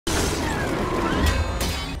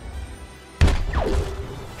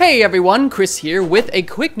Hey everyone, Chris here with a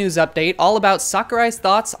quick news update all about Sakurai's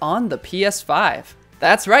thoughts on the PS5.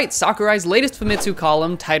 That's right, Sakurai's latest Famitsu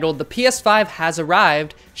column titled "The PS5 Has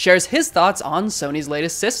Arrived" shares his thoughts on Sony's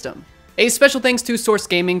latest system. A special thanks to Source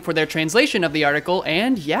Gaming for their translation of the article,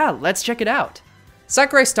 and yeah, let's check it out.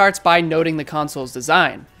 Sakurai starts by noting the console's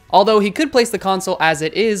design. Although he could place the console as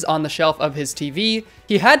it is on the shelf of his TV,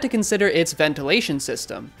 he had to consider its ventilation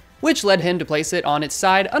system, which led him to place it on its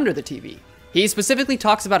side under the TV. He specifically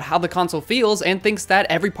talks about how the console feels and thinks that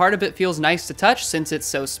every part of it feels nice to touch since it's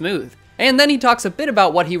so smooth. And then he talks a bit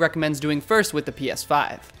about what he recommends doing first with the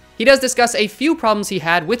PS5. He does discuss a few problems he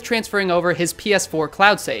had with transferring over his PS4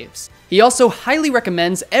 cloud saves. He also highly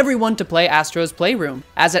recommends everyone to play Astro's Playroom,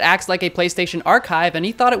 as it acts like a PlayStation archive, and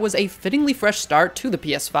he thought it was a fittingly fresh start to the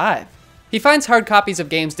PS5. He finds hard copies of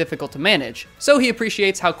games difficult to manage, so he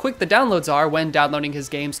appreciates how quick the downloads are when downloading his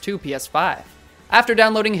games to PS5. After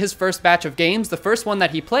downloading his first batch of games, the first one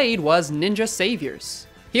that he played was Ninja Saviors.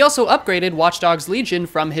 He also upgraded Watch Dogs Legion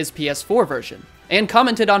from his PS4 version, and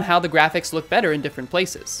commented on how the graphics look better in different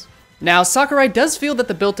places. Now, Sakurai does feel that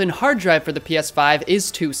the built-in hard drive for the PS5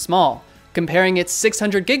 is too small, comparing its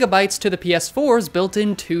 600GB to the PS4's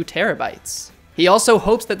built-in 2TB. He also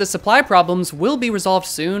hopes that the supply problems will be resolved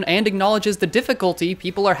soon and acknowledges the difficulty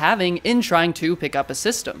people are having in trying to pick up a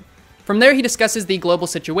system. From there, he discusses the global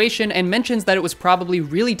situation and mentions that it was probably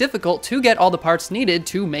really difficult to get all the parts needed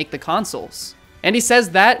to make the consoles. And he says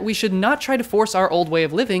that we should not try to force our old way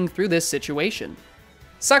of living through this situation.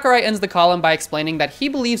 Sakurai ends the column by explaining that he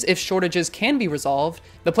believes if shortages can be resolved,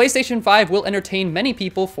 the PlayStation 5 will entertain many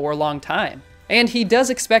people for a long time, and he does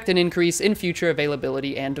expect an increase in future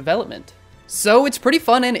availability and development. So it's pretty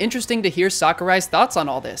fun and interesting to hear Sakurai's thoughts on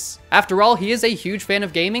all this. After all, he is a huge fan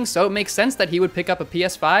of gaming, so it makes sense that he would pick up a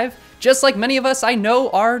PS5, just like many of us I know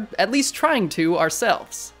are at least trying to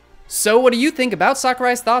ourselves. So what do you think about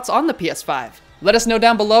Sakurai's thoughts on the PS5? Let us know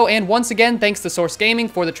down below, and once again, thanks to Source Gaming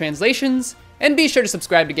for the translations, and be sure to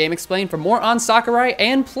subscribe to Game Explain for more on Sakurai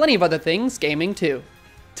and plenty of other things gaming too.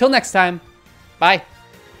 Till next time, bye!